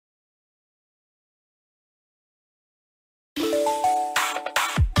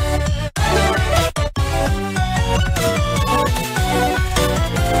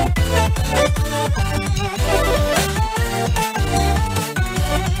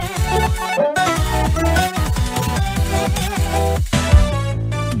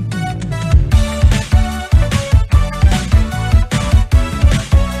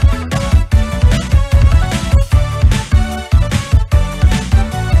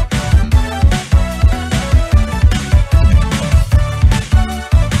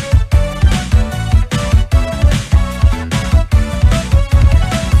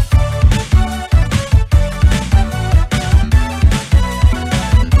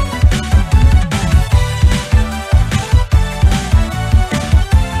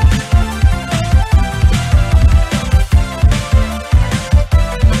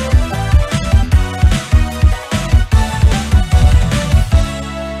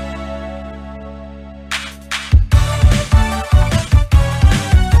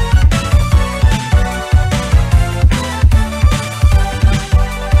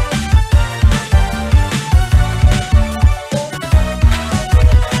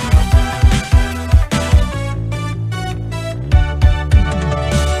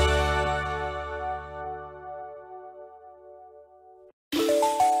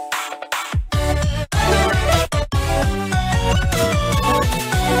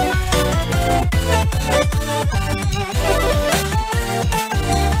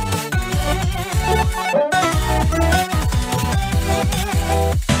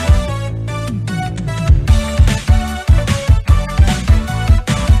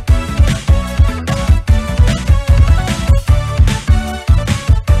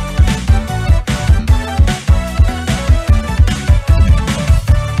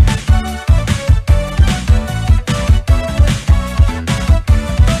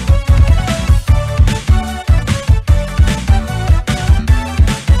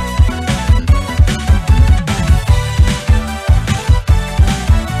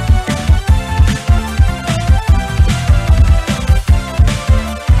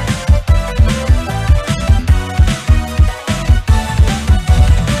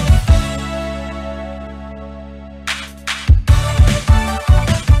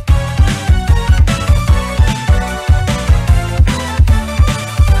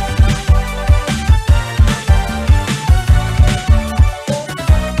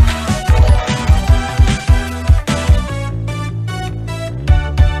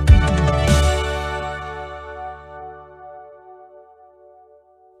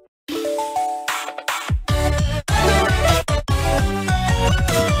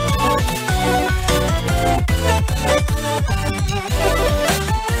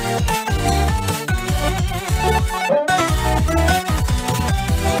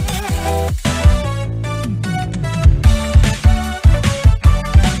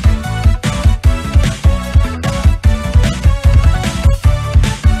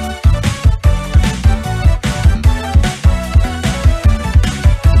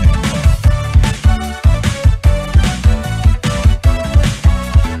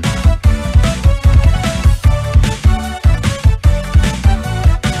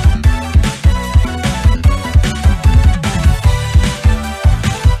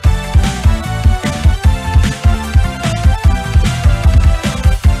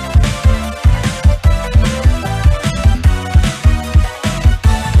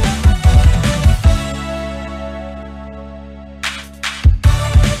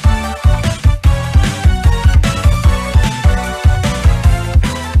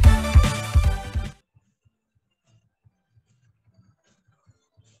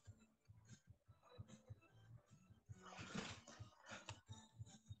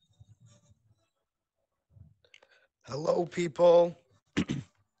Hello, people.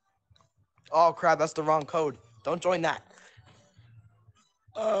 Oh, crap. That's the wrong code. Don't join that.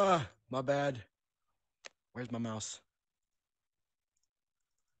 My bad. Where's my mouse?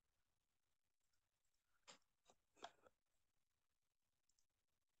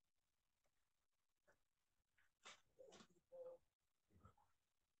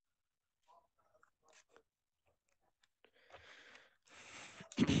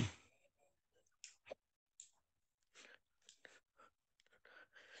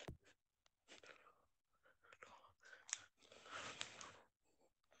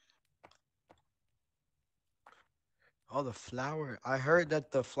 Oh, the flower. I heard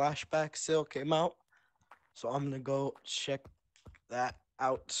that the flashback sale came out. So I'm going to go check that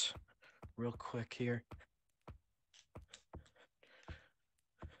out real quick here.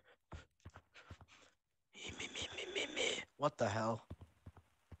 What the hell?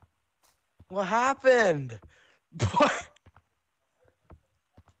 What happened? What?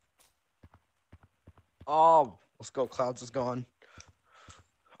 Oh, let's go. Clouds is gone.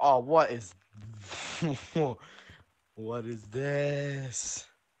 Oh, what is... What is this?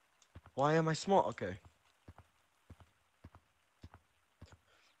 Why am I small? Okay.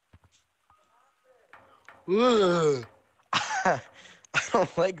 Ugh. I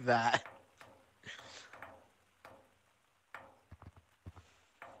don't like that.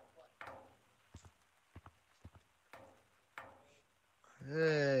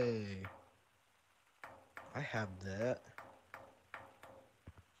 Hey, I have that.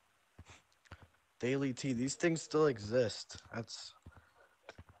 Daily tea. These things still exist. That's...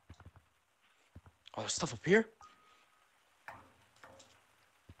 Oh, there's stuff up here?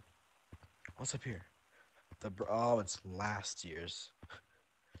 What's up here? Oh, it's last year's.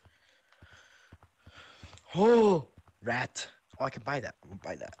 Oh, rat. Oh, I can buy that. I'm gonna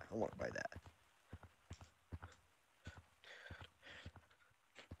buy that. I want to buy that.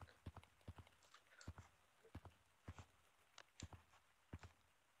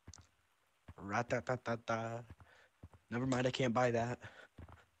 Rat-ta-ta-ta-ta. Never mind, I can't buy that.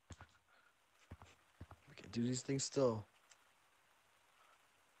 We can do these things still.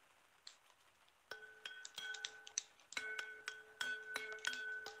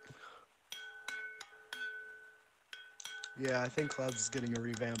 Yeah, I think Clouds is getting a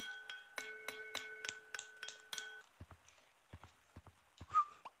revamp.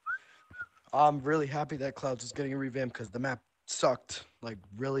 I'm really happy that Clouds is getting a revamp because the map sucked, like,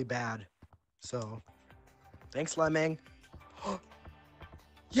 really bad. So, thanks, Lemming.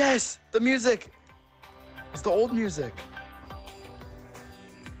 Yes! The music! It's the old music.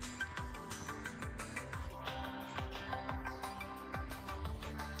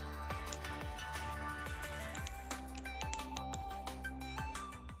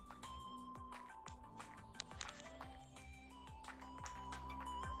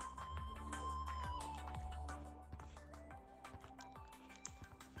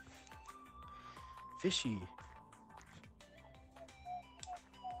 Fishy.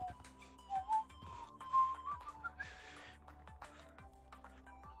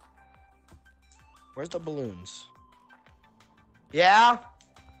 Where's the balloons? Yeah?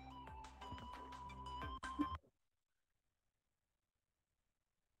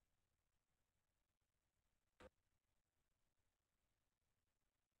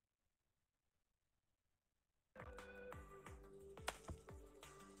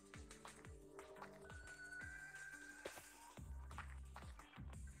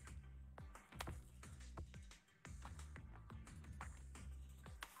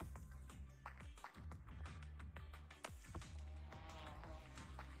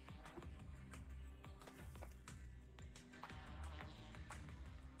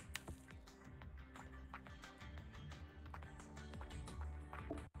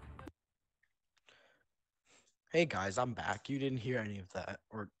 Hey guys, I'm back. You didn't hear any of that.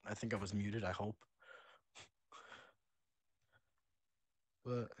 Or I think I was muted, I hope.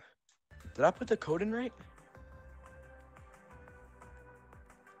 But did I put the code in right?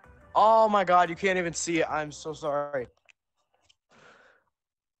 Oh my god, you can't even see it. I'm so sorry.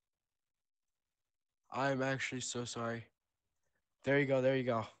 I'm actually so sorry. There you go, there you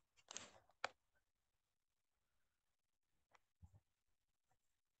go.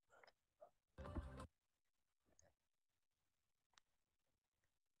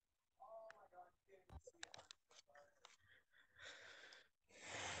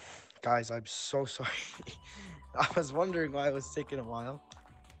 Guys, I'm so sorry. I was wondering why it was taking a while.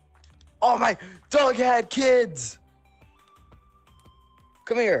 Oh my dog had kids!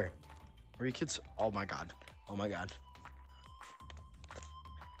 Come here. Are you kids? Oh my god. Oh my god.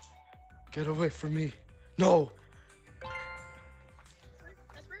 Get away from me. No.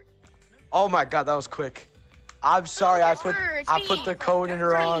 Oh my god, that was quick. I'm sorry, I put the code in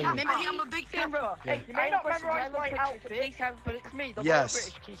wrong. Remember, I'm a big fan, bro. Hey, you may not memorize my outfit, but it's me, the Yes.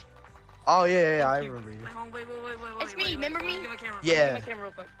 British kid. Oh yeah, I remember you. Wait. It's me, remember me? Yeah. Give me camera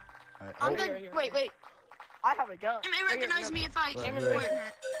real quick. Alright, I'm oh, good. Wait. I have a gun. You may recognize me if I Right, camera's right. pointing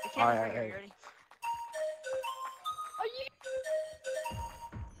at. The camera's Alright, right here, alright. you ready?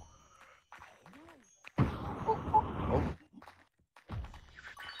 Oh, Oh.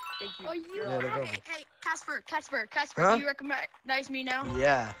 Thank you. Oh, you. Yeah, they're going. Hey, Casper, Huh? do you recognize me now?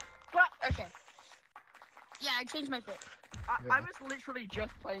 Yeah. Okay. Yeah, I changed my fit. I was literally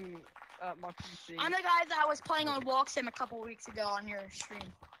just playing my PC. I'm the guy that was playing on Walksim a couple weeks ago on your stream.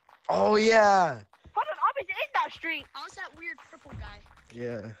 Oh yeah. Hold on, I was in that street. I was that weird purple guy.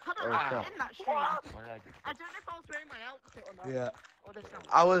 Yeah. Hold Oh, on, I crap. was in that street. I don't know if I was wearing my outfit or not. Yeah. Or this one.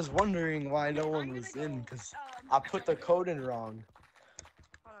 I was wondering why no one was in because I put the code in wrong.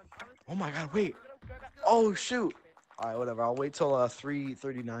 Hold on, I was- Oh my god, wait. I'm gonna go back to- Oh shoot. Alright, whatever. I'll wait till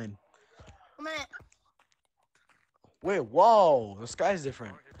 3:39. A minute. Wait, whoa. The sky's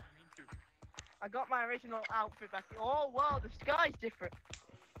different. I got my original outfit back. Oh, wow, the sky's different.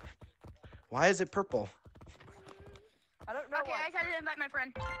 Why is it purple? I don't know Okay, why. I gotta invite my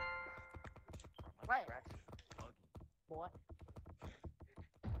friend. Wait. What?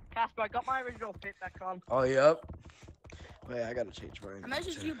 Casper, I got my original fit back on. Oh yep. Wait, I gotta change mine. I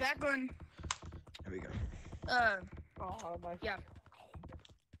messaged you back on. There we go. Oh, my. Yeah.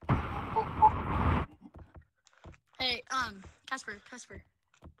 Hey, Casper.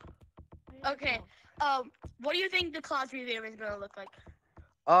 Okay. What do you think the Clouds Museum is gonna look like?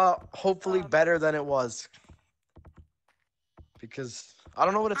 Hopefully better than it was. Because I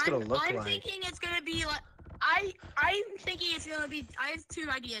don't know what it's gonna look I'm like. thinking it's gonna be like I'm thinking it's gonna be. I have two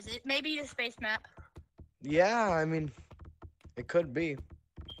ideas. It may be a space map. Yeah, I mean, it could be.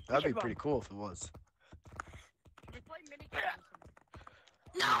 That'd be should pretty cool if it was. We play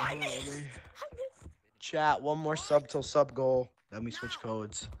minigames. No, I missed. Chat, one more sub till sub goal. Then we switch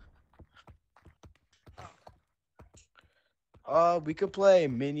codes. We could play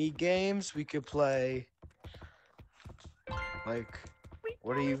mini games. We could play. Like,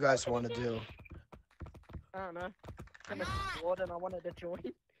 what do you guys want to do? I don't know. I'm a I'm not. squad and I wanted to join.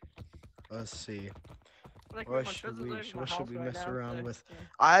 Let's see. Like, What my should cousin's we- over my what should house we right mess now, around so, with? yeah.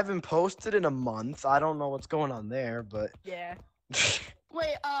 I haven't posted in a month. I don't know what's going on there, but. Yeah.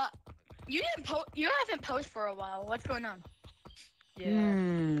 Wait, you didn't post. You haven't posted for a while. What's going on? Yeah.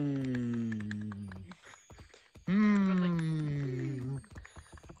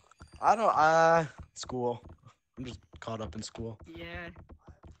 I don't. School. I'm just caught up in school. Yeah.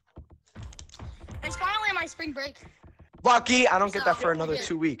 It's finally my spring break. Lucky, I don't get that for So, another yeah.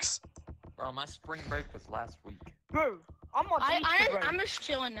 2 weeks. Bro, my spring break was last week. Bro, I'm on Easter break. I'm just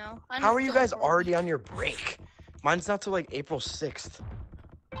chilling now. How are you guys already on your break? Mine's not till like April 6th.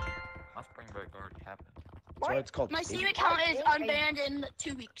 My spring break already happened. That's why it's called. My Steam April. account is unbanned in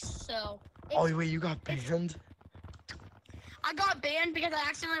 2 weeks, so Oh wait, you got banned? I got banned because I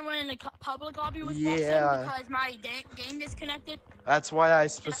accidentally went in a public lobby with Yeah. Watson because my game disconnected. That's why I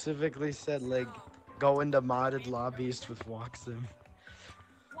specifically said like go into modded lobbies with Walksim.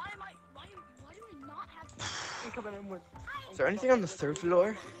 Why do I not have? I'm coming in with. Is there anything on the third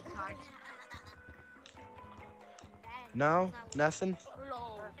floor? No, nothing.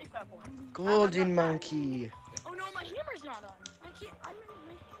 Golden monkey. Oh no, my hammer's not on. I can't. I'm in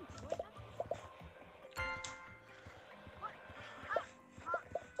my hammer.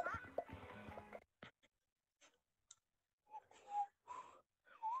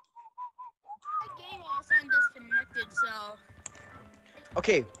 My game also disconnected, so.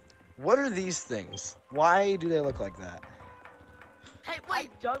 Okay, what are these things? Why do they look like that? Hey, I wait,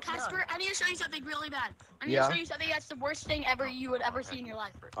 don't Casper, know. I need to show you something really bad. I need Yeah? to show you something that's the worst thing ever you would ever see in your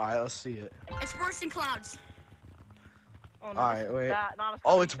life. All right, let's see it. It's worse than clouds. Oh, no, Alright, this is wait. that, not a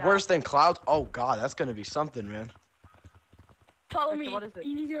Oh, funny it's that. worse than clouds. Oh god, that's gonna be something, man. Follow Okay, me. what is it?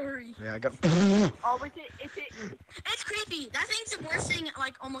 You need to hurry. Yeah, I got. Oh, is it? It's creepy. That thing's the worst thing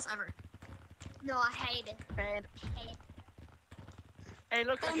like almost ever. No, I hate it. Man. Hey,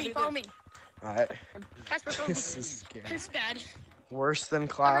 look. Follow I can me, do follow this. me. All right, Casper, follow me. this is scary. It's bad. Worse than The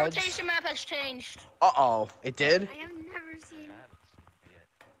clouds. rotation map has changed. Uh-oh, it did? I have never seen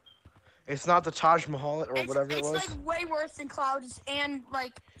It's not the Taj Mahal or whatever it it's was? like way worse than clouds and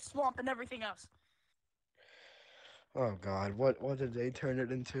like swamp and everything else. Oh god, what did they turn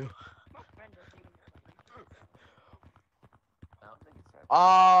it into? My friend doesn't even- I don't think it's that.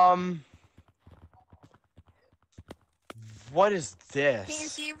 What is Can you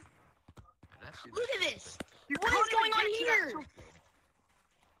this? see? That shit Look at this. You What can't is going even on get to that here?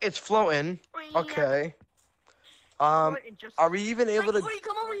 It's floating. Okay. Floating just- Are we even able to? Wait,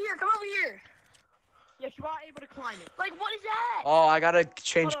 come over here. Come over here. Yes, you are able to climb it. Like, what is that? Oh, I gotta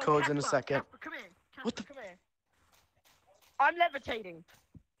change Hold on, codes in a Casper, second. Casper, come here. Casper, What the- come here. I'm levitating.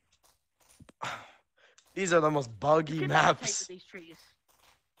 These are the most You buggy can levitate maps. with these trees.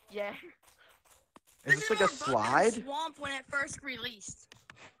 Yeah. Is this like a more bug than slide? Swamp when it first released.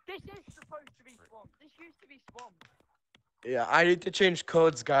 This is supposed to be swamp. This used to be swamp. Yeah, I need to change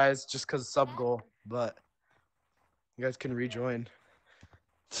codes, guys, just cause sub goal. But you guys can rejoin.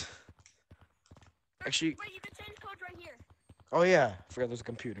 Actually, Wait, you can change codes right here. oh yeah, I forgot there's a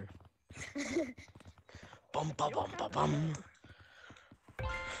computer. Bum bum bum bum bum.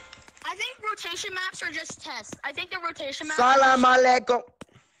 I think rotation maps are just tests. I think the rotation maps. Salam alaikum.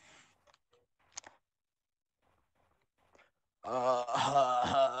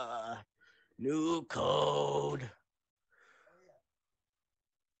 New code.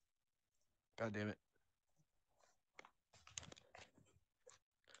 God damn it.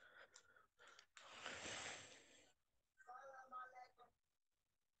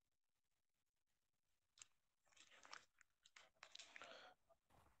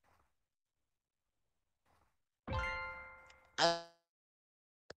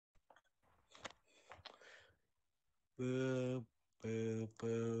 Boop, boop,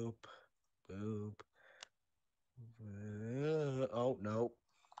 boop, boop. Oh, no.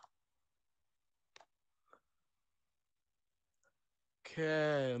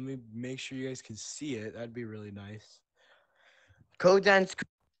 Okay, let me make sure you guys can see it. That'd be really nice. Code dance.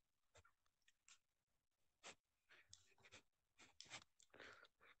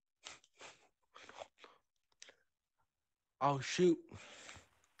 Oh, shoot.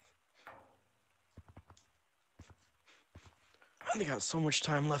 I only got so much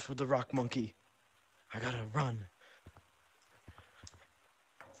time left with the rock monkey. I gotta run.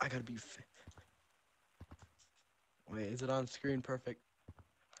 I gotta be fit. Wait, is it on screen? Perfect.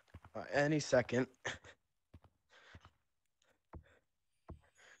 Any second.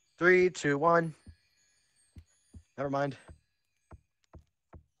 3, 2, 1. Never mind.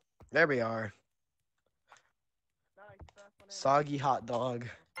 There we are. Nice, that's what it is. Soggy hot dog.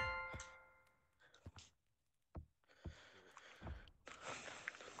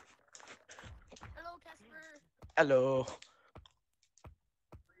 Hello, Casper. Hello.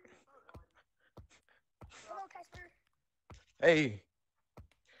 Hello, Casper. Hey.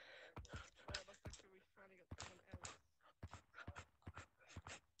 Looks like we're trying to get someone else.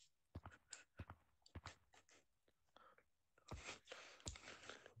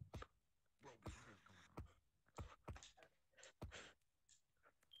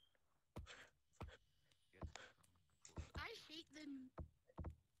 I hate the.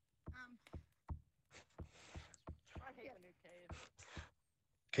 I hate the new cave.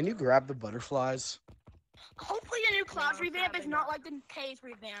 Can you grab the butterflies? Hopefully, the new clouds No, revamp is sadly not not. like the caves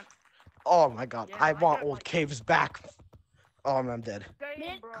revamp. Oh my god. Yeah, I I want don't old like- caves back. Oh, I'm dead. Damn,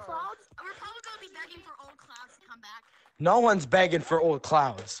 Man, bro. clouds. We're probably gonna be begging for old clouds to come back. No one's begging for old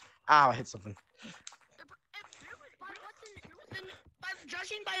clouds. Ow, I hit something. By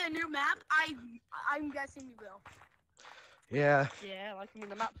judging by the new map, I'm guessing we will. Yeah. Yeah, like, I mean,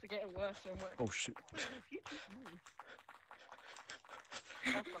 the maps are getting worse and worse. Oh shoot.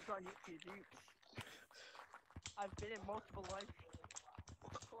 That's what's on YouTube, dude. I've been in multiple lives.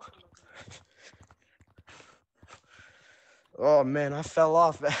 Oh man, I fell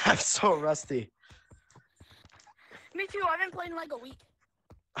off. I'm so rusty. Me too. I've been playing like a week.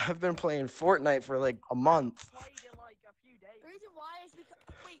 I've been playing Fortnite for like a month. Played in like a few days. The reason why is because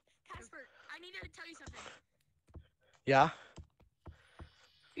wait, Casper, I need to tell you something. Yeah.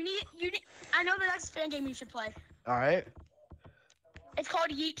 You need. I know the next fan game you should play. All right. It's called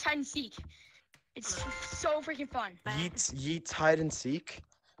Yeet Hide and Seek. It's so freaking fun. Yeets hide and seek.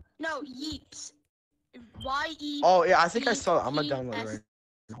 No, Yeeps. Y-E. Oh yeah, I think I saw it. I'm gonna download it E-E-S. right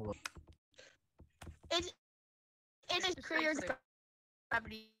now. Hold up. It's a creator's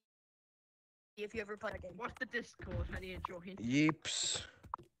gravity. If you ever play that game. What's the Discord? I need to join. Yeeps.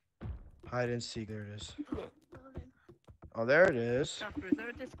 Hide and seek. There it is. Oh, there it is. Casper, is there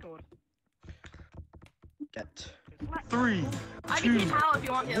a Discord? Get. 3, I can teach how if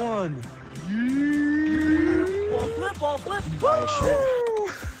you want to. 1. Ball flip. Oh shit.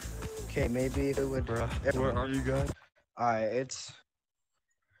 Okay, maybe it would. Where are you guys? Alright, it's.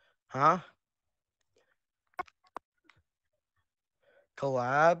 Huh?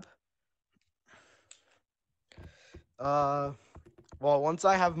 Collab. Well, once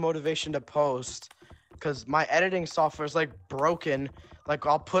I have motivation to post, because my editing software is like broken. Like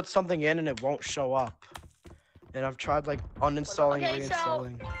I'll put something in and it won't show up. and I've tried like uninstalling, Okay, so-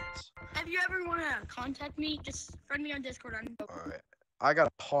 reinstalling. If you ever want to contact me, just friend me on Discord. Alright. I gotta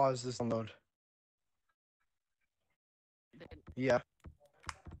pause this download. Yeah.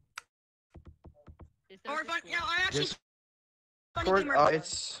 Or fun, no, I'm actually Discord, funny gamer.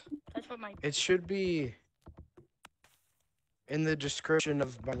 it's That's what my. it should be in the description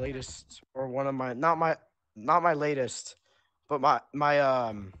of my latest or one of my not my latest, but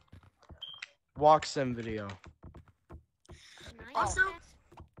my walk sim video. Also,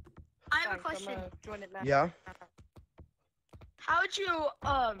 I have a Thanks, question. join it now. Yeah. How would you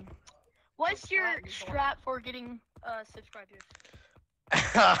what's your strat for getting subscribers?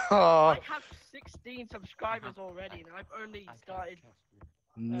 I have 16 subscribers already, and I've only started.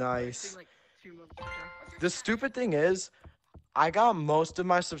 Nice. posting, like 2 months ago. The stupid thing is, I got most of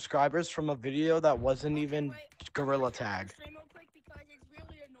my subscribers from a video that wasn't even Gorilla Tag. Because it's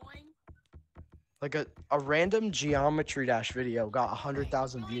really annoying. Like a random Geometry Dash video got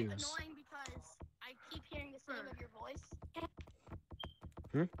 100,000 It's really views. annoying because I keep hearing the sound of your voice.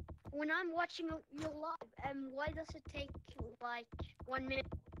 When I'm watching you live, why does it take like 1 minute?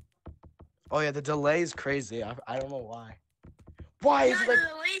 Oh yeah, the delay is crazy. I don't know why. Why is Yeah, it like? the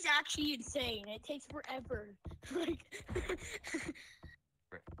delay's actually insane. It takes forever. Like,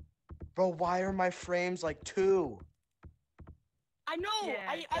 Bro, why are my frames like 2? I know.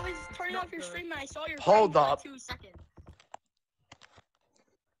 Yeah, I was turning not off your good. stream and I saw your Hold frame for, like, up. 2 seconds.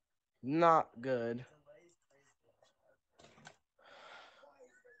 Not good.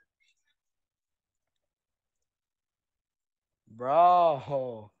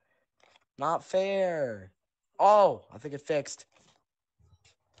 Bro, not fair. Oh, I think it fixed.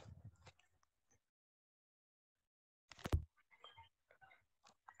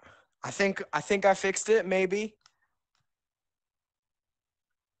 I think I fixed it, maybe.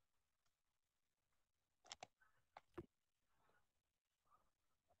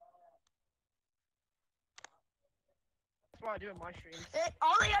 That's what I do in my streams.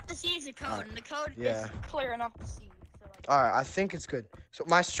 All they have to see is the code, and the code Yeah. is clear enough to see. So, like, All right, I think it's good. So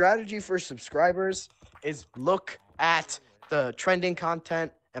my strategy for subscribers is look at the trending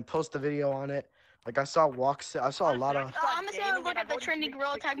content and post a video on it. Like I saw I saw a lot of. I'm just gonna look at the trending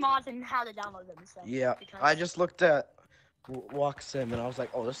Gorilla Tag mods and how to download them and stuff. Yeah, because I just looked at Walk Sim and I was like,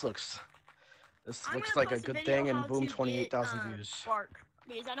 oh, this looks I'm like gonna a post a good video thing, and how boom, to 28,000 get, views. Bark.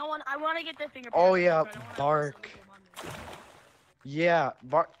 Because I want to get the fingerprint. Oh, yeah, but I don't wanna Bark. post a video on there. Yeah,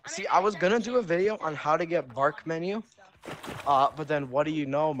 Bark. I See, mean, I was that's gonna actually do a video on how to get Bark menu, and stuff. but then what do you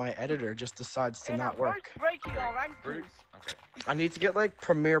know? My editor just decides to Yeah, not Bark's work. breaking our ankles. Okay. I need to get like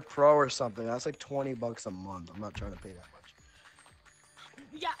Premiere Pro or something. That's like $20 a month. I'm not trying to pay that much.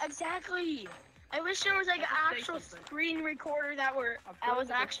 Yeah, exactly. I wish there was like an That's actual something. screen recorder that was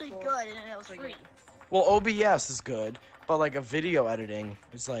actually good and it was So, yeah. free. Well, OBS is good, but like a video editing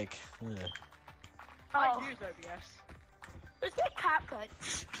is like. Oh, I use OBS. let's get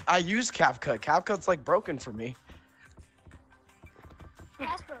CapCut. I use CapCut. CapCut's like broken for me.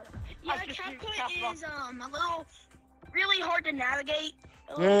 Casper, Yeah, just use CapCut CapCut. is a little really hard to navigate.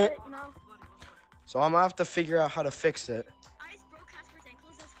 A Yeah. little bit, you know. So I'm gonna have to figure out how to fix it. I just broke Casper's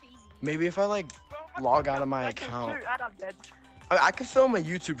ankles. That's crazy. Maybe if I like, Bro, I Log broke out of my my ankles account. too, and I'm dead. I could film a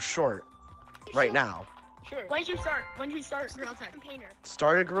YouTube short right now. Sure. When did you start? When did you start Gorilla Tag? Painter.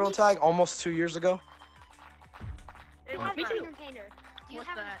 Started Gorilla Tag almost 2 years ago. It You was have me a that. too. finger painter. Do you What's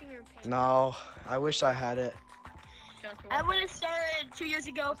have that? a finger painter? No, I wish I had it. I would have started 2 years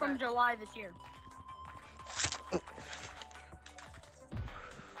ago from July this year.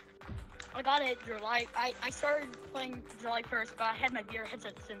 I got it July. I started playing July 1st, but I had my VR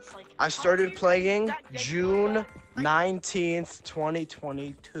headset since like. I started playing June 19th,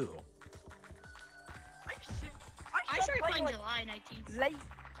 2022. I started playing July 19th. late.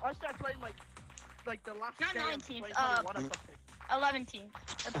 I started playing like the last Not day of 19th, 2021 or something.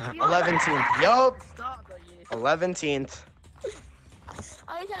 11th. 11th. Yup. Start of the year. 11th.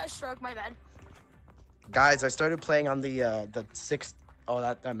 I just had a stroke. My bad. Guys, I started playing on the 6th. Oh,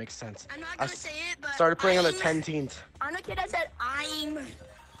 that makes sense. I'm not I gonna say it, but Started playing on the I'm- 10th. I'm the kid that said I'm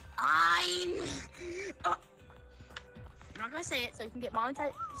not gonna say it so you can get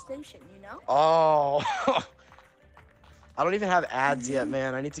monetization, you know? Oh. I don't even have ads yet,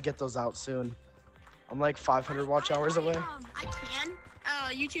 man. I need to get those out soon. I'm like 500 watch hours away. I can.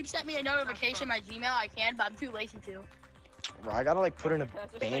 YouTube sent me a notification my Gmail. I can, but I'm too lazy to. Bro, I gotta like put in a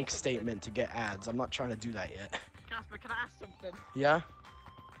Just say bank something. statement to get ads. I'm not trying to do that yet. Casper, can I ask something? Yeah?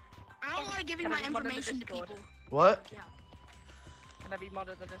 I don't want to give you Can I my be mod in the information to Discord? people. What? Can I be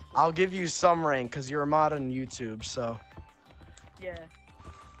modded on this? I'll give you some rank because you're a mod on YouTube, so Yeah.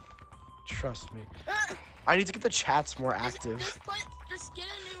 trust me. I need to get the chats more active. Just get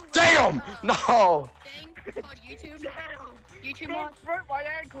a new. Damn! No! Thing called YouTube. YouTube They mod. broke my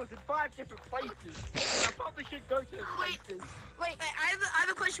ankles in 5 different places. I probably should go to those Wait. places. Wait, I have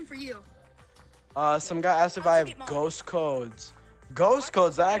a question for you. Some guy asked if I have ghost codes. Ghost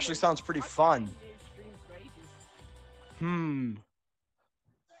codes, that actually sounds pretty fun.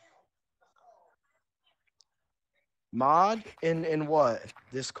 Mod in what?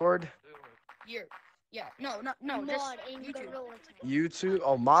 Discord? Yeah. No. Just Mod in YouTube. Gorilla Tag. YouTube?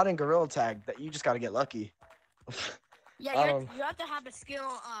 Oh, mod and Gorilla Tag. That you just gotta get lucky. Yeah, you have to have a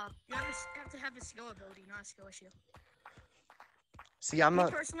skill. You have to have a skill ability, not a skill issue. See, I'm Me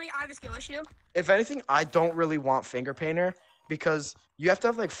not. personally, I have a skill issue. If anything, I don't really want Finger Painter because you have to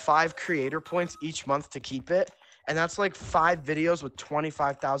have like 5 creator points each month to keep it, and that's like 5 videos with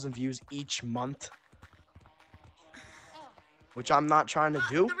 25,000 views each month, which I'm not trying to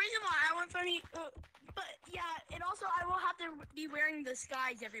do. The reason why I want funny, but yeah, and also I will have to be wearing the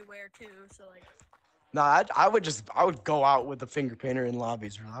skies everywhere too. So like. Nah, I would go out with the Finger Painter in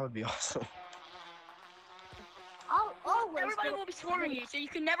lobbies, bro. That would be awesome. Everybody will be swarming you, so you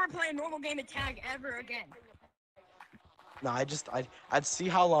can never play a normal game of tag ever again. No, I'd see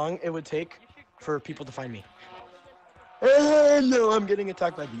how long it would take for people to find me. No, I'm getting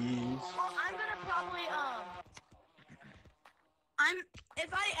attacked by bees. Well, I'm gonna probably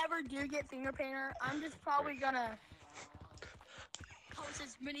if I ever do get Finger Painter, I'm just probably gonna post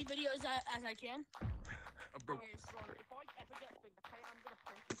as many videos as I can.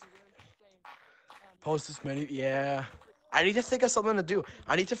 Post as many, yeah. I need to think of something to do.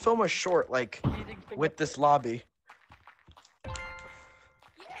 I need to film a short, like, with this lobby. Yeah,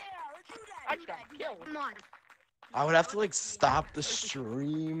 let's do that. I just got killed. Come on. I would have to, like, stop the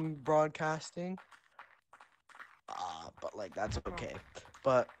stream broadcasting. But, like, that's okay.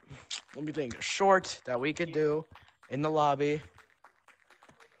 But, let me think. A short that we could do in the lobby.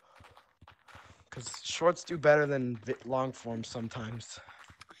 Because shorts do better than long form sometimes.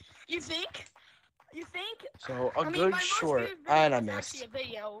 You think? So, a I mean, good my most short. viewed video And I was missed. actually a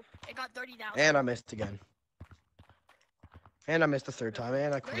video. It got 30,000. And I missed again. And I missed the 3rd time.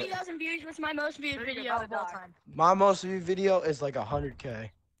 And I quit. 30,000 views was my most viewed video of all time. My most viewed video is like 100K.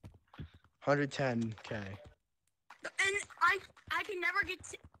 110K. And I can never get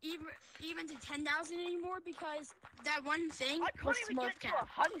to even to 10,000 anymore because that one thing I was couldn't even Smurf get to Cat.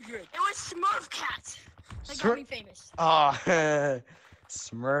 100. It was Smurf Cat that Smurf- got me famous. Oh,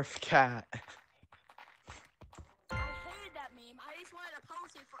 Smurf Cat. I hated that meme. I just wanted to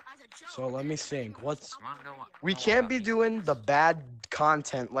post it as a joke. So let me think. What's Wanna know we can't be doing the bad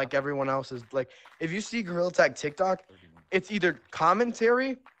content like everyone else is. Like, if you see Gorilla Tag TikTok, it's either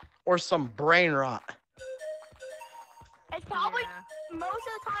commentary or some brain rot. It's probably most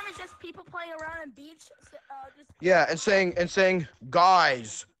of the time it's just people playing around on beach. Yeah, and saying,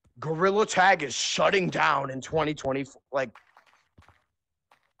 guys, Gorilla Tag is shutting down in 2020. Like,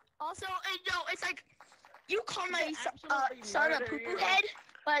 Also, no, it's like you call my absolutely son a murder poo-poo you. head,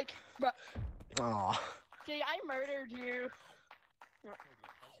 like, bro. aw. See, I murdered you.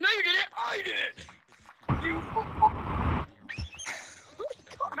 No, you didn't. I did it.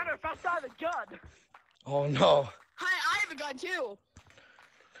 Matter of fact, I have a gun. Oh no. Hi, I have a gun too.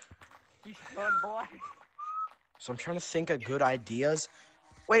 You son, boy. So I'm trying to think of good ideas.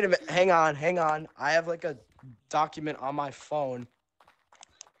 Wait a minute. Hang on. I have like a document on my phone.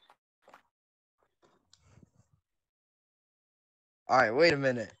 All right, wait a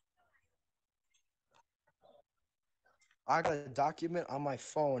minute. I got a document on my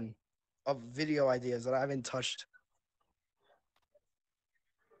phone of video ideas that I haven't touched.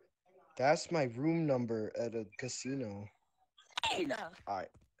 That's my room number at a casino. Hey, no. All right.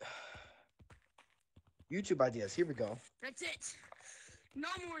 YouTube ideas. Here we go. That's it. No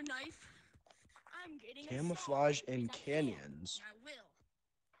more knife. I'm getting Camouflage assaulted in because I can. canyons. I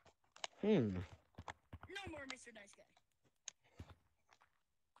will. Hmm. No more Mr. Nice Guy.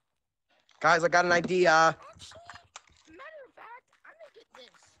 Guys, I got an idea. Actually, matter of fact, I'm gonna get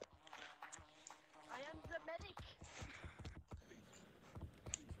this. I am the medic.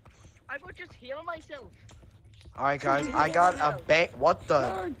 I will just heal myself. All right, guys. I got a bank. What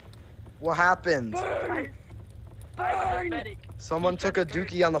the? What happened? I'm the medic. Someone took a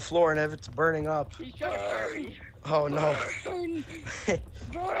dookie on the floor and it's burning up. He's trying to hurt me. Oh no.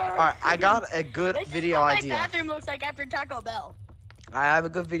 All right, I got a good This video is what idea. my bathroom looks like after Taco Bell. I have a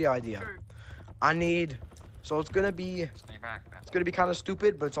good video idea. I need. So it's gonna be. Stay back. It's gonna be kind of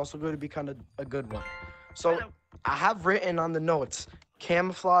stupid, but it's also gonna be kind of a good one. So I have written on the notes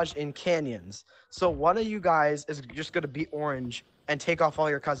camouflage in canyons. So one of you guys is just gonna be orange and take off all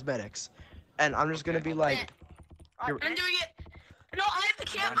your cosmetics, and I'm just gonna Okay, be I'll like, do it. You're- I'm doing it. No, I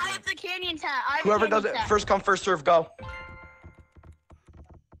have I have the canyon tat. I have whoever the does canyon it tat. first come first serve, go.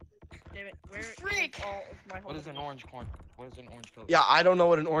 Damn it. Where Freak. is all of my What is an holdings? orange corn? What is an orange color? Yeah, I don't know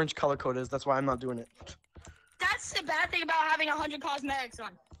what an orange color code is. That's why I'm not doing it. That's the bad thing about having 100 cosmetics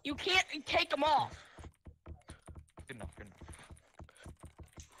on. You can't take them off. Good enough. Good enough.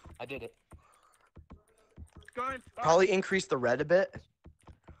 I did it. Go and start. Probably increase the red a bit.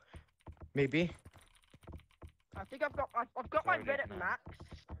 Maybe. I think I've got my Sorry, red at man. max.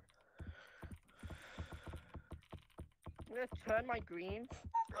 I'm gonna turn my green.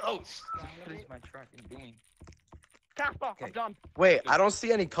 Oh, what is my tracking doing? Casper, Okay. I'm done. Wait, I don't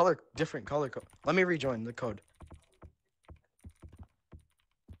see any different color code. Let me rejoin the code.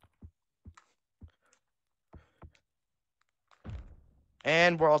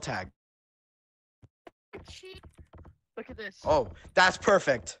 And we're all tagged. Look at this. Oh, that's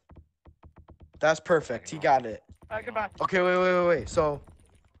perfect. That's perfect. He got it. Goodbye. Okay, wait. So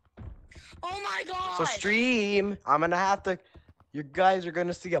Oh my god. stream. I'm gonna have to. You guys are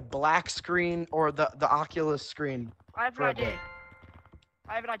gonna see a black screen or the Oculus screen. I have an for a bit. idea.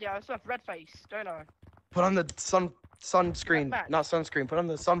 I have an idea. I also have red face, don't I? Put on the sunscreen, Matt. not sunscreen. Put on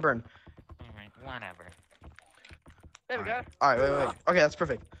the sunburn. Alright, whatever. There we go. All right, wait. Okay, that's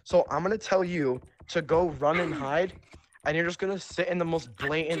perfect. So I'm gonna tell you to go run and hide, and you're just gonna sit in the most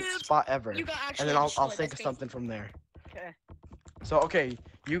blatant Dude, spot ever, You got and actually then I'll destroyed think this of game. something from there. Okay. So okay,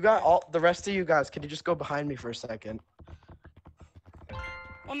 you got all the rest of you guys. Can you just go behind me for a second?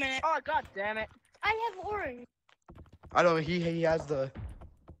 1 minute. Oh god damn it. I have orange. I know he has the.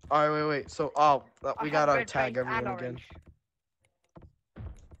 All right, wait. So I we have gotta red tag face and everyone again. orange.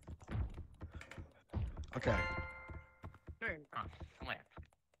 Okay. Boom. Come on.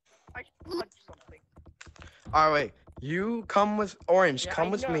 I punched something. All right, wait. You come with orange. Yeah, Come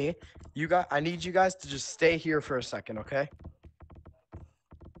I with know. me. I need you guys to just stay here for a second, okay?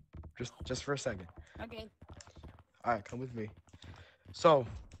 Just for a second. Okay. All right, come with me. So,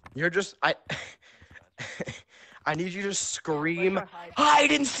 you're just I need you to scream Where's my hide?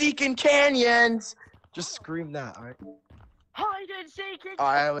 hide and seek in canyons. Just scream that, all right? Hide and seek it. All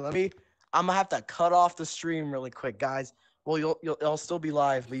right, I'm gonna have to cut off the stream really quick, guys. Well, it'll still be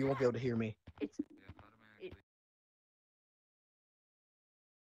live, but you won't be able to hear me. It's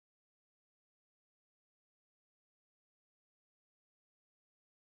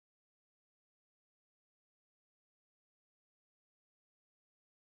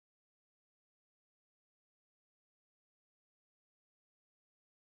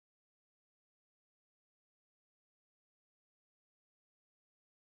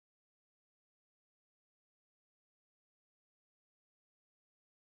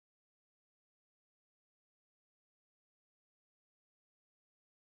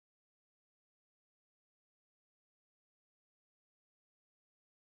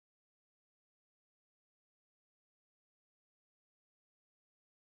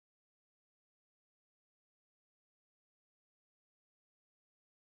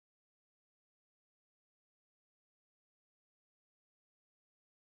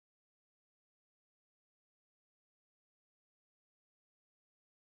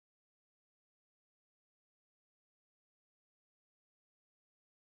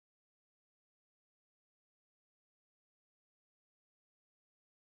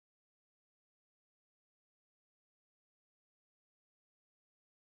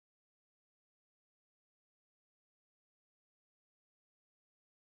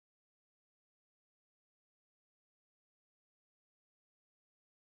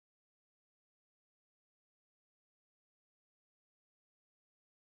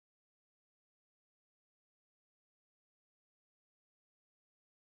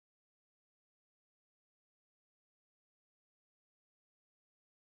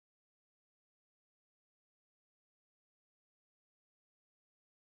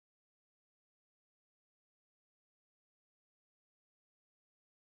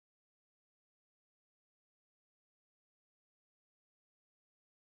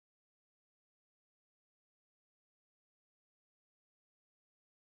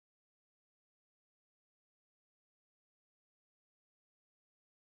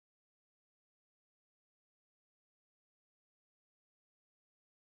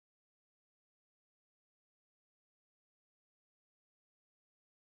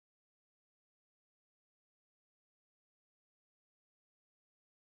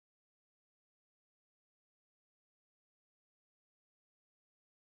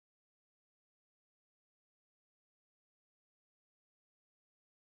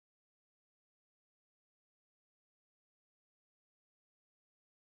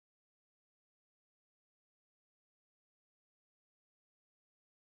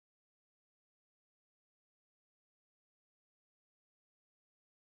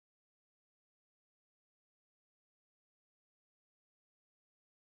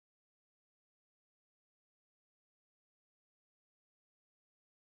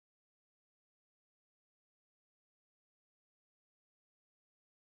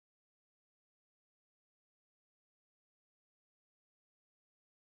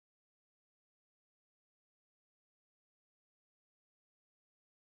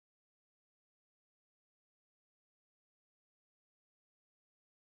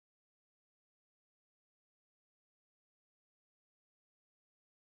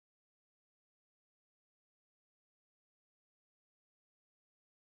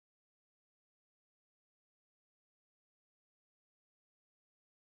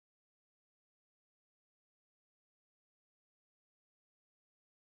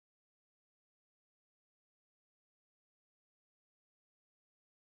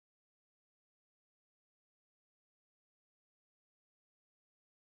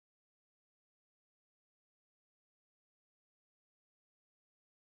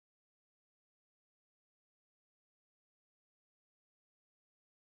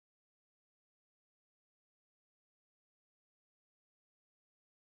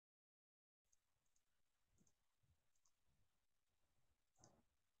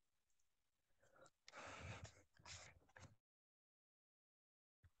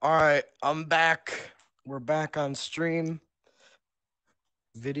All right, I'm back. We're back on stream.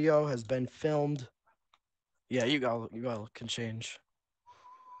 Video has been filmed. Yeah, you can change.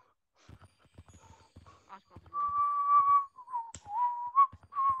 That's probably win.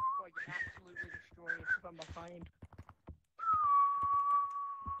 Boy, get absolutely destroyed from behind.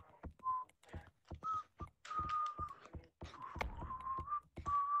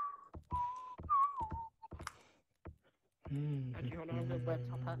 Actually, hold on, I'm gonna web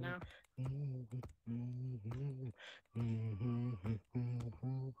top hat now.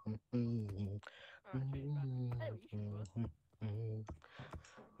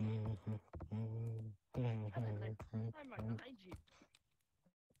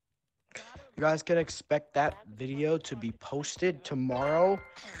 You guys can expect that video to be posted tomorrow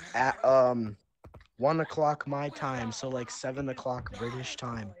at 1 o'clock my time, so like 7 o'clock British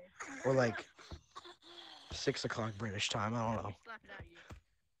time, or like 6 o'clock British time. I don't know.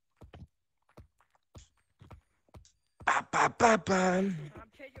 Ba, ba, ba, ba. I'm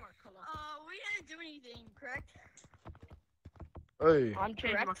changing my color. We didn't do anything, correct? Hey. I'm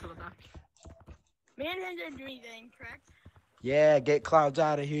changing my color back. Man didn't do anything, correct? Yeah, get clouds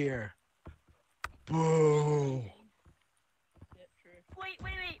out of here. Boo. Yeah, true. Wait.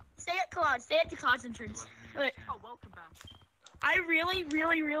 Stay at Cloud. Stay at the Cloud's entrance. Wait. Oh, welcome back. I really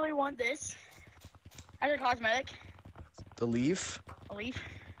want this. As a cosmetic. The leaf? A leaf.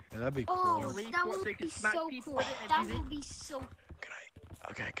 Yeah, that'd be Oh, cool. Leaf that what would they be can smack so people cool. with it and That use it. would be so.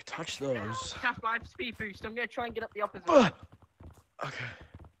 Okay, I can touch those. Casper, I have speed boost. I'm gonna try and get up the opposite. Ugh. Okay.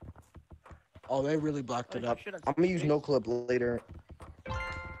 Oh, they really blocked it I up. should have I'm gonna use speed no boost. clip later.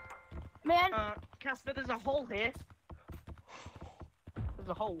 Man, Casper, there's a hole here. There's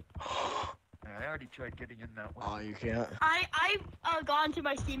a hole. I already tried getting in that one. Oh, you can't. I got into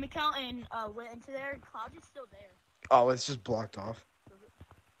my Steam account and went into there. Cloud is still there. Oh, it's just blocked off.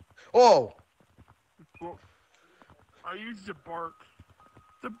 Oh! I used the bark.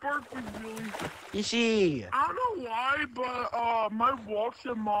 The bark was really. You see? I don't know why, but my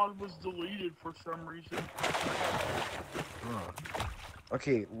Walksham mod was deleted for some reason.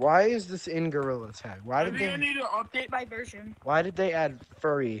 Okay, why is this in Gorilla Tag? Why I did think I they? need to update. My version. Why did they add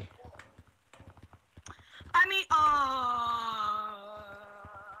furry? I mean,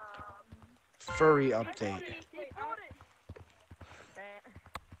 Furry update.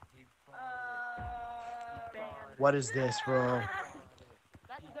 What is this, bro?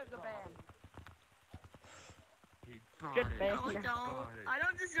 That deserves a ban. Good ban. No, I don't. I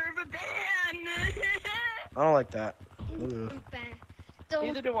don't deserve a ban. I don't like that. Ugh.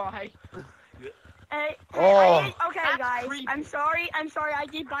 Neither do I. Hey, Oh. okay, That's guys. creepy. I'm sorry. I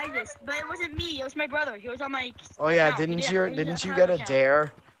did buy this, but it wasn't me. It was my brother. He was on my. Oh yeah, account. He didn't he you have get a account.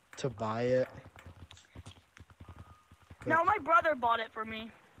 dare to buy it? No, my brother bought it for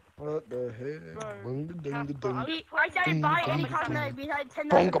me. What the hell? Dun, dun, dun, dun, dun. I didn't buy any cosmetic because I had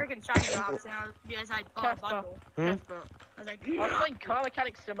 $10 freaking shiny drops, and because I bought a Casper. bundle. Casper. I was like, I was playing Car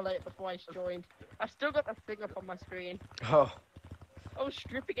Mechanic Simulator before I joined. I've still got the thing up on my screen. Oh. I was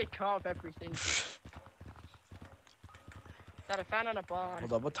stripping a car of everything that I found on a barn.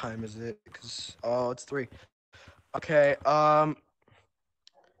 Hold up, what time is it? It's 3. Okay,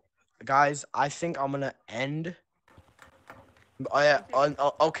 guys, I think I'm gonna end. Oh yeah,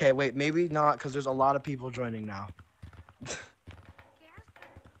 okay, wait, maybe not, because there's a lot of people joining now.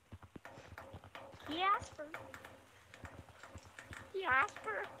 Jasper.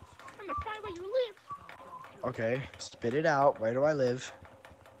 Jasper, I'm gonna find where you live. Okay, spit it out. Where do I live?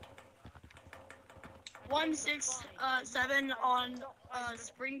 167 on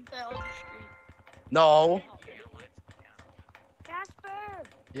Springfield Street. No. Jasper.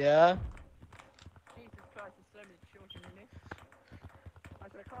 Yeah. Jesus Christ, there's so many children in this. I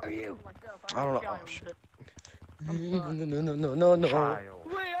said, I can't Are you? myself. I don't know. I'm a Oh, child. shit. I'm sorry. No. Child.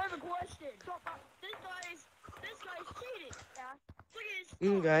 Wait, I have a question. This guy's cheating. Look at his.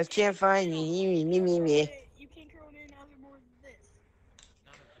 You guys can't find me. Me. You can't throw it in other more than this.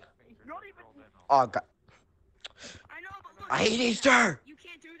 Not even. Oh god. I know, but look. I hate Easter. You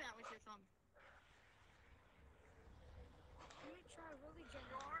can't do that with your thumb. Let me try really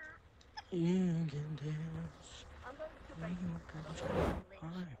general. You can dance. I'm going to bake.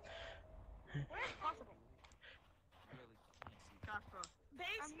 Where's possible? Casper.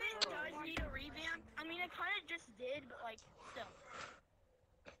 Basement does need a revamp. I mean, it kind of just did, but like, still.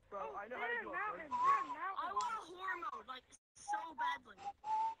 Bro, I know how to do it. I want a horror mode, like, so badly.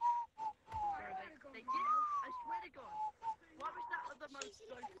 They did. I swear to God. Why was that the most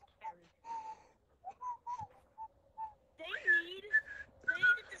so scary? They need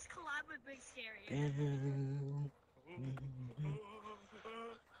to just collab with Big Scary.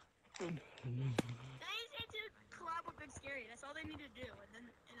 They just need to collab with Good Scary. That's all they need to do, and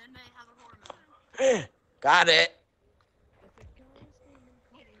then they have a horror movie. Got it.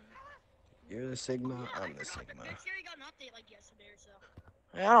 You're the Sigma, I'm the Sigma. Good Scary got an update like yesterday or so.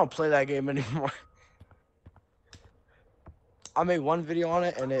 I don't play that game anymore. I made one video on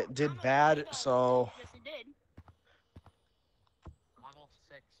it and it did bad, so Yes, it did. Level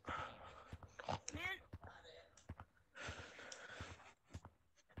 16.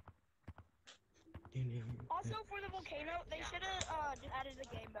 Man, also for the volcano, they should have added a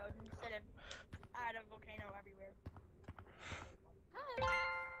game mode instead of add a volcano everywhere.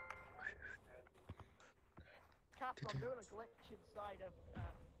 Cap, I'm doing a glitch inside of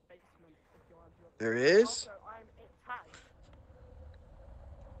basement. If you want to. there is? Also, I'm in tag.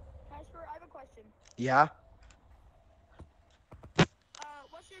 Casper, I have a question. Yeah.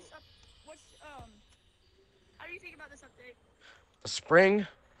 What's this? How do you think about this update? Spring.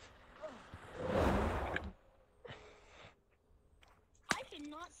 I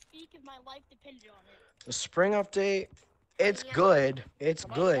cannot speak if my life depended on it. The spring update, it's good. It's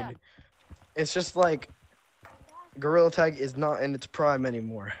good. It's just like Gorilla Tag is not in its prime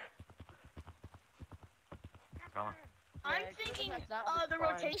anymore. I'm thinking the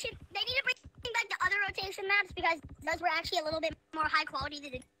rotation. They need to bring back the other rotation maps because those were actually a little bit more high quality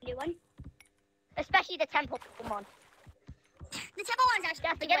than the new one. Especially the temple one. The temple one's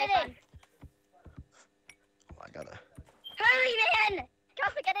actually get it in. Oh, I gotta. Hurry, man!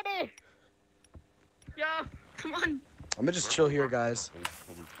 Come get it in. Yeah, come on. I'm gonna just chill here, guys.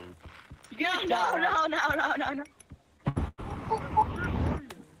 No.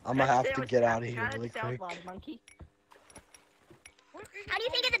 I'm gonna have to get out of here really quick. Monkey. How do you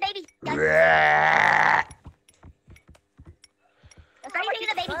think of the baby ducks? Yeah. How do you think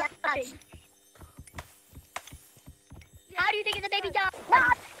of the baby ducks? How do you think of the baby ducks?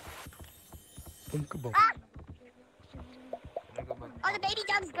 Oh, the baby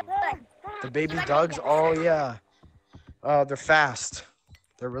ducks good. The baby Dougs, oh yeah. They're fast.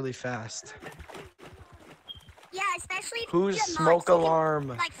 They're really fast. Yeah, especially if Who's you have smoke mods, you can, alarm?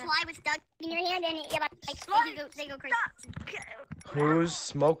 like fly with duck in your hand and they go crazy. Whose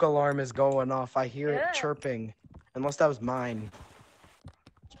smoke alarm is going off? I hear it chirping. Unless that was mine.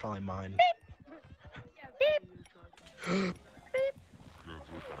 It's probably mine.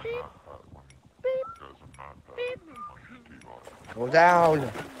 Go down.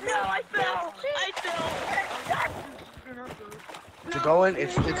 No, I fell. It's going.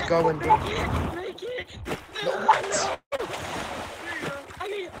 It's going. Make it. No, what? I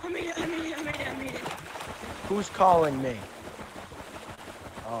made it. Who's calling me?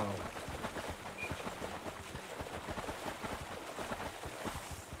 Oh.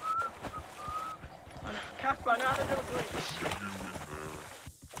 Casper, now to do a glitch.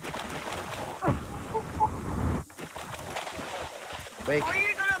 Wait. Are you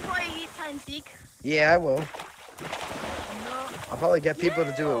gonna play Heat Time Seek? Yeah, I will. I'll probably get people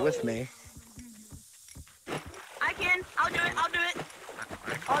to do it with me. I can. I'll do it. I'll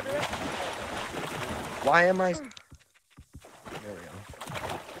do it. Why am I? There we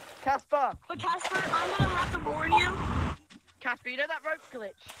go. Casper, But Casper, I'm gonna have to warn you. Casper, you know that rope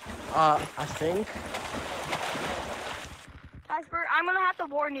glitch? I think. Casper, I'm gonna have to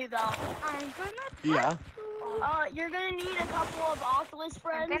warn you though. I'm gonna. Yeah. You're gonna need a couple of Oculus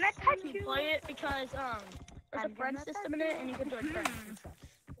friends gonna touch to you. play it because there's a friend system in it and you can join friends and stuff.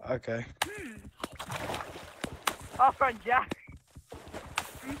 Okay. Our friend Jack.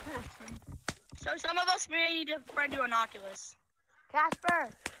 So some of us may need to friend you an Oculus. Casper.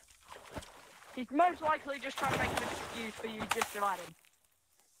 He's most likely just trying to make an excuse for you just to let him.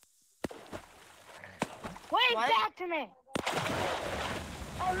 Wait, What? back to me.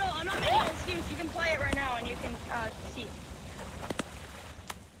 Oh no, I'm not making an excuse. You can play it right now and you can see.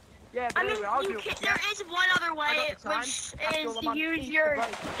 Yeah, but I mean, anyway, I'll do you it. can, there is one other way, I got the time. which After all is the to money use to your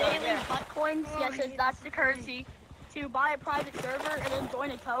break, so, daily yeah. butt coins. Yes, that's the currency. To buy a private server and then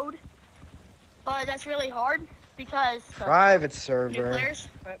join a code. But that's really hard because Private new server. players.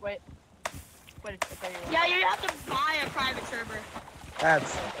 Wait. Yeah, you have to buy a private server.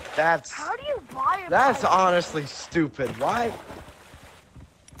 That's. How do you buy a That's private- honestly stupid. Why?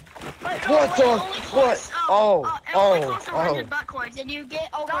 But What the- it only what? costs, Oh, it only oh, costs oh. 100 butt coins, and you get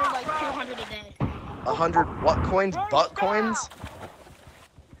over like 200 a day. 100 what coins? Bro, Butt stop. coins?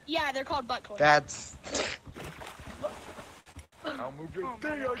 Yeah, they're called butt coins. That's. I'll move your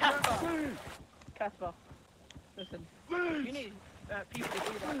Casper. Casper. Listen. You need people to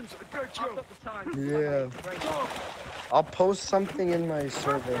do that. I'll put the time. Yeah. I'll post something in my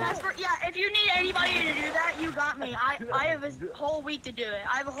server. Yeah, if you need anybody to do that, you got me. I have a whole week to do it.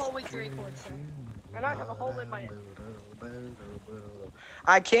 I have a whole week to record. So. And I have a hole in my head.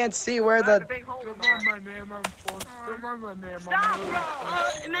 I can't see where I have a the. big hole in Come my head. on, my name, I'm forced. Come on, my name, Stop, I'm bro!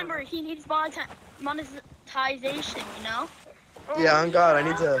 Remember, he needs monetization, you know? Yeah, on God, I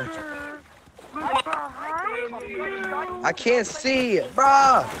need to. I can't see,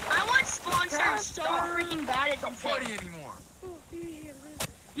 bruh. I want sponsors so freaking bad it's insane. anymore.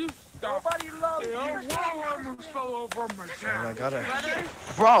 Nobody loves you. I almost fell over on my Oh, cat. I gotta. Brother,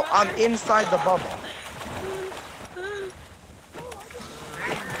 Bro, I'm inside the bubble.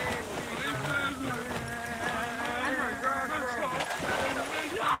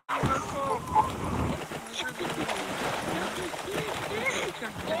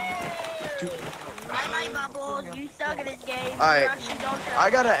 I like Bubbles. You suck at this game. Alright. You actually don't care. I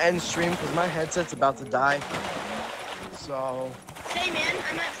gotta end stream because my headset's about to die. So, Hey man,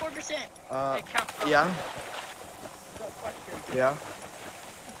 I'm at 4%. It counts. yeah, No question. yeah.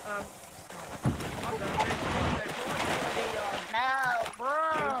 No.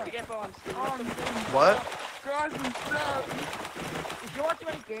 Bro. Earphones. What? Guys, I'm stuck. If you want to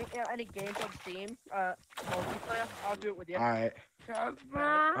do any games on Steam, multiplayer, I'll do it with you. Alright, Casper.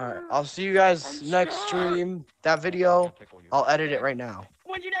 alright. I'll see you guys next stream. That video, I'll edit it right now.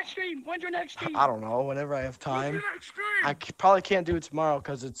 When's your next stream? When's your next stream? I don't know, whenever I have time. Next stream. I probably can't do it tomorrow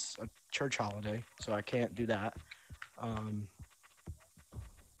because it's a church holiday, so I can't do that.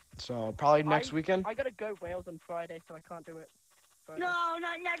 So probably next weekend. I gotta go Wales on Friday, so I can't do it. Friday. No,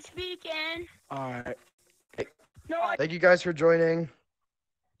 not next weekend. Alright. No, Thank you guys for joining.